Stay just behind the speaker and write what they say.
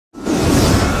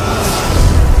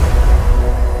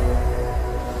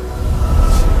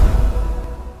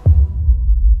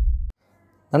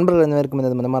நண்பர்கள் அனைவருக்கும்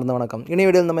இந்த மனமார்ந்த வணக்கம். இனி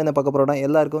வீடியோவில் நம்ம என்ன பார்க்க போகிறோம்னா,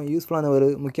 எல்லாருக்கும் யூஸ்ஃபுல்லான ஒரு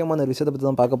முக்கியமான ஒரு விஷயத்தை பற்றி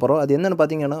தான் பார்க்க போகிறோம். அது என்னென்னு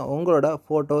பார்த்தீங்கன்னா, உங்களோட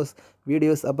ஃபோட்டோஸ்,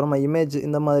 வீடியோஸ், அப்புறமா இமேஜ்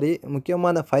இந்த மாதிரி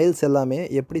முக்கியமான ஃபைல்ஸ் எல்லாமே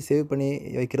எப்படி சேவ் பண்ணி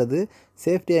வைக்கிறது,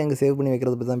 சேஃப்டியாக எங்கே சேவ் பண்ணி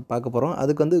வைக்கிறது பற்றி தான் பார்க்க போகிறோம்.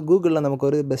 அதுக்கு வந்து கூகுளில் நமக்கு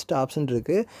ஒரு பெஸ்ட் ஆப்ஷன்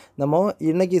இருக்குது. நம்ம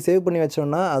இன்றைக்கி சேவ் பண்ணி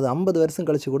வச்சோம்னா அது 50 வருஷம்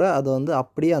கழிச்சு கூட அது வந்து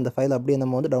அப்படியே அந்த ஃபைல் அப்படியே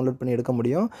நம்ம வந்து டவுன்லோட் பண்ணி எடுக்க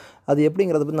முடியும். அது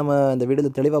எப்படிங்கிறத பற்றி நம்ம இந்த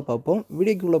வீடியோவில் தெளிவாக பார்ப்போம்.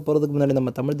 வீடியோக்குள்ளே போகிறதுக்கு முன்னாடி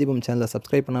நம்ம தமிழ் தீபம் சேனலை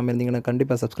சப்ஸ்கிரைப் பண்ணாமல் இருந்தீங்கன்னா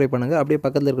கண்டிப்பாக சப்ஸ்கிரைப் பண்ணுங்கள். அப்படியே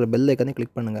பக்கத்தில் இருக்கிற பெல் ஐக்கானே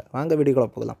கிளிக் பண்ணுங்கள். வாங்க வீடியோக்குள்ள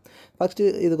போகலாம். ஃபஸ்ட்டு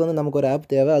இதுக்கு வந்து நமக்கு ஒரு ஆப்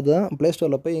தேவை. அதுதான் ப்ளே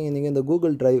ஸ்டோரில் போய் நீங்கள் இந்த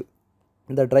கூகுள் டிரைவ்,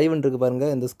 இந்த டிரைவ்னு இருக்குது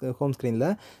பாருங்கள், இந்த ஹோம் ஸ்க்ரீனில்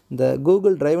இந்த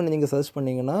கூகுள் டிரைவ்னு நீங்கள் சர்ச்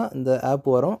பண்ணிங்கன்னா இந்த ஆப்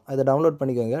வரும். அதை டவுன்லோட்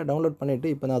பண்ணிக்கோங்க. டவுன்லோட் பண்ணிவிட்டு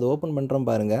இப்போ நான் அதை ஓப்பன் பண்ணுறேன்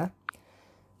பாருங்கள்.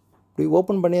 இப்படி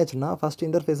ஓப்பன் பண்ணியாச்சுன்னா ஃபஸ்ட்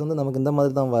இன்டர்ஃபேஸ் வந்து நமக்கு இந்த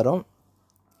மாதிரி தான் வரும்.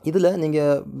 இதில்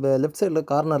நீங்கள் லெஃப்ட் சைடில்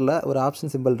கார்னரில் ஒரு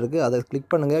ஆப்ஷன் சிம்பிள் இருக்குது. அதை கிளிக்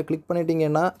பண்ணுங்கள். கிளிக்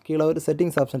பண்ணிட்டீங்கன்னா கீழே ஒரு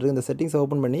செட்டிங்ஸ் ஆப்ஷன் இருக்குது. இந்த செட்டிங்ஸை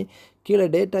ஓப்பன் பண்ணி கீழே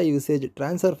data usage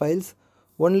transfer files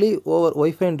only over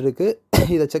ஒய்ஃபைன்னு இருக்குது.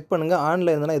 இதை செக் பண்ணுங்கள்.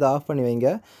 ஆனில் இருந்தனா இதை ஆஃப் பண்ணி வைங்க.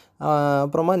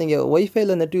 அப்புறமா நீங்கள்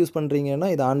ஒய்ஃபைல நெட் யூஸ் பண்ணுறீங்கன்னா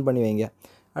இதை ஆன் பண்ணி வைங்க.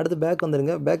 அடுத்து பேக்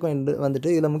வந்துடுங்க. பேக் வந்துட்டு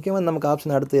இதில் முக்கியமாக நமக்கு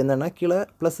ஆப்ஷன் அடுத்து என்னென்னா கீழே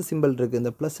ப்ளஸ் சிம்பிள் இருக்குது.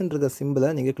 இந்த ப்ளஸ்ன்னு இருக்க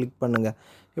சிம்பிளை நீங்கள் கிளிக் பண்ணுங்கள்.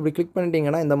 இப்படி கிளிக்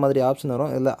பண்ணிட்டீங்கன்னா இந்த மாதிரி ஆப்ஷன்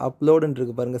வரும். இதில் அப்லோடுன்னு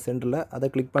இருக்குது பாருங்கள் சென்டரில், அதை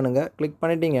கிளிக் பண்ணுங்கள். கிளிக்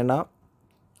பண்ணிட்டீங்கன்னா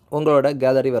உங்களோட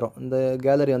கேலரி வரும். இந்த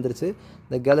கேலரி வந்துருச்சு.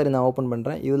 இந்த கேலரி நான் ஓப்பன்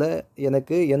பண்ணுறேன். இதில்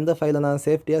எனக்கு எந்த ஃபைலை நான்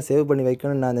சேஃப்டியாக சேவ் பண்ணி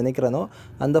வைக்கணும்னு நான் நினைக்கிறேனோ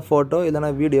அந்த ஃபோட்டோ இல்லைனா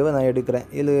வீடியோவை நான் எடுக்கிறேன்.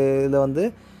 இதில் வந்து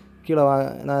கீழே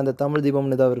நான் இந்த தமிழ்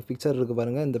தீபம்னு ஏதாவது ஒரு பிக்சர் இருக்குது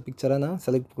பாருங்கள். இந்த பிக்சரை நான்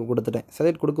செலக்ட் கொடுத்துட்டேன்.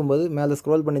 செலக்ட் கொடுக்கும்போது மேலே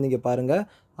ஸ்க்ரோல் பண்ணி நீங்கள் பாருங்கள்,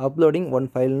 அப்லோடிங் ஒன்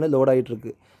ஃபைல்னு லோட்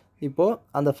ஆகிட்டுருக்கு. இப்போது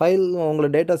அந்த ஃபைல் உங்களோட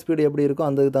டேட்டா ஸ்பீடு எப்படி இருக்கோ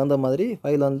அதுக்கு தகுந்த மாதிரி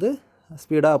ஃபைல் வந்து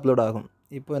ஸ்பீடாக அப்லோட் ஆகும்.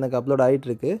 இப்போ எனக்கு அப்லோட்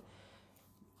ஆகிட்டுருக்கு.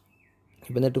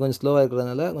 இப்போ நெட்டு கொஞ்சம் ஸ்லோவாக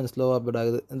இருக்கிறதுனால கொஞ்சம் ஸ்லோவாக அப்லோட்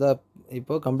ஆகுது. இந்த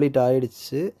இப்போது கம்ப்ளீட்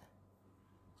ஆகிடுச்சு.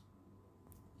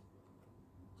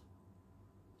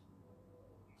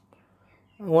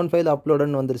 ஒன் ஃபைல்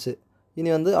அப்லோடுன்னு வந்துருச்சு. இனி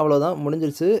வந்து அவ்வளோதான்,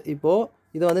 முடிஞ்சிருச்சு. இப்போது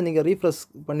இதை வந்து நீங்கள் ரீஃப்ரெஷ்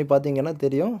பண்ணி பார்த்தீங்கன்னா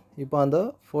தெரியும். இப்போ அந்த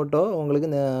ஃபோட்டோ உங்களுக்கு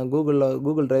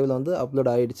கூகுள் டிரைவில் வந்து அப்லோட்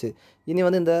ஆகிடுச்சு. இனி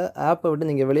வந்து இந்த ஆப்பை விட்டு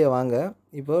நீங்கள் வெளியே வாங்க.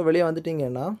 இப்போது வெளியே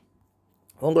வந்துட்டிங்கன்னா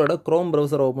உங்களோட க்ரோம்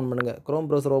ப்ரௌசரை ஓப்பன் பண்ணுங்கள். க்ரோம்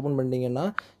ப்ரௌசர் ஓப்பன் பண்ணிட்டீங்கன்னா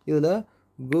இதில்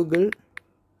google.co.in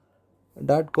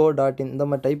இந்த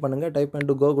மாதிரி டைப் பண்ணுங்கள். டைப்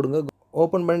பண்ணிட்டு கோ கொடுங்க.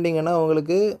 ஓப்பன் பண்ணிட்டீங்கன்னா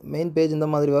உங்களுக்கு மெயின் பேஜ் இந்த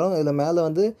மாதிரி வரும். இதில் மேலே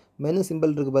வந்து மெனு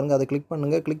சிம்பிள் இருக்குது பாருங்கள், அதை கிளிக்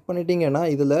பண்ணுங்கள். கிளிக் பண்ணிட்டீங்கன்னா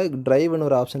இதில் டிரைவ்னு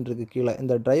ஒரு ஆப்ஷன் இருக்குது கீழே.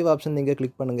 இந்த டிரைவ் ஆப்ஷன் நீங்கள்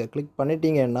கிளிக் பண்ணுங்கள். கிளிக்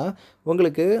பண்ணிட்டீங்கன்னா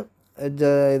உங்களுக்கு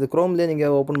இது க்ரோம்லேயே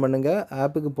நீங்கள் ஓப்பன் பண்ணுங்கள்,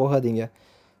 ஆப்புக்கு போகாதீங்க.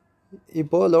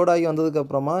 இப்போது லோட் ஆகி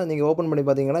வந்ததுக்கப்புறமா நீங்கள் ஓப்பன் பண்ணி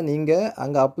பார்த்தீங்கன்னா நீங்கள்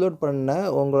அங்கே அப்லோட் பண்ண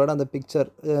உங்களோட அந்த பிக்சர்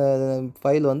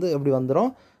ஃபைல் வந்து எப்படி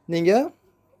வந்துடும். நீங்கள்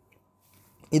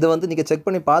இதை வந்து நீங்கள் செக்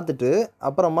பண்ணி பார்த்துட்டு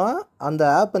அப்புறமா அந்த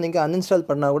ஆப்பை நீங்கள் அன்இன்ஸ்டால்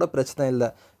பண்ணால் கூட பிரச்சனை இல்லை.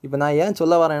 இப்போ நான் ஏன்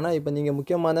சொல்ல வரேன்னா, இப்போ நீங்கள்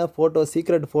முக்கியமான ஃபோட்டோஸ்,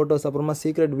 சீக்ரெட் ஃபோட்டோஸ், அப்புறமா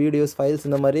சீக்ரெட் வீடியோஸ், ஃபைல்ஸ்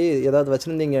இந்த மாதிரி ஏதாவது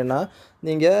வச்சுருந்தீங்கன்னா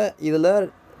நீங்கள் இதில்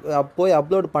போய்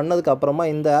அப்லோட் பண்ணதுக்கு அப்புறமா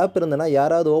இந்த ஆப் இருந்ததுன்னா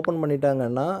யாராவது ஓப்பன்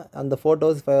பண்ணிட்டாங்கன்னா அந்த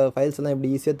ஃபோட்டோஸ், ஃபைல்ஸ் எல்லாம்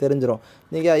இப்படி ஈஸியாக தெரிஞ்சிடும்.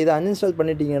 நீங்கள் இதை அன்இன்ஸ்டால்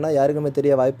பண்ணிட்டீங்கன்னா யாருக்குமே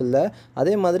தெரிய வாய்ப்பு இல்லை.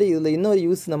 அதே மாதிரி இதில் இன்னொரு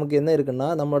யூஸ் நமக்கு என்ன இருக்குன்னா,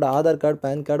 நம்மளோட Aadhaar card,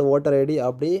 pan card, voter ID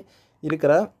அப்படி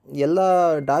இருக்கிற எல்லா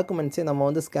டாக்குமெண்ட்ஸையும் நம்ம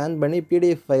வந்து ஸ்கேன் பண்ணி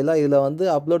பிடிஎஃப் ஃபைலாக இதில் வந்து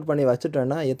அப்லோட் பண்ணி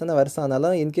வச்சுட்டோன்னா எத்தனை வருஷம்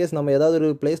ஆனாலும் இன்கேஸ் நம்ம ஏதாவது ஒரு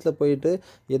பிளேஸில் போயிட்டு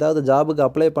ஏதாவது ஜாபுக்கு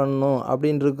அப்ளை பண்ணணும்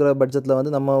அப்படின்னு இருக்கிற பட்ஜெட்டில்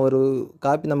வந்து நம்ம ஒரு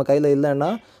காப்பி நம்ம கையில் இல்லைன்னா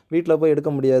வீட்டில் போய்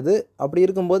எடுக்க முடியாது. அப்படி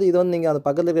இருக்கும்போது இது வந்து நீங்கள் அந்த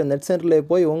பக்கத்தில் இருக்கிற நெட் சென்டரில்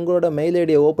போய் உங்களோட மெயில்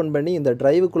ஐடியை ஓப்பன் பண்ணி இந்த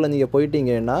டிரைவுக்குள்ளே நீங்கள்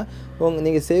போயிட்டீங்கன்னா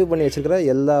நீங்கள் சேவ் பண்ணி வச்சுருக்கிற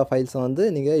எல்லா ஃபைல்ஸும் வந்து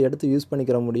நீங்கள் எடுத்து யூஸ்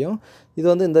பண்ணிக்கிற முடியும். இது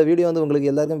வந்து இந்த வீடியோ வந்து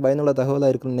உங்களுக்கு எல்லாருக்கும் பயனுள்ள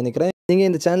தகவலாக இருக்குன்னு நினைக்கிறேன். நீங்கள்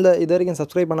இந்த சேனலை இது வரைக்கும்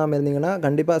சப்ஸ்கிரைப் பண்ணாமல் இருந்தீங்கன்னா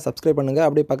கண்டிப்பாக சப்ஸ்கிரைப் பண்ணுங்கள்.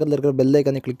 அப்படியே பக்கத்தில் இருக்கிற பெல்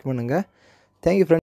ஐக்கானை கிளிக் பண்ணுங்கள். Thank you friends.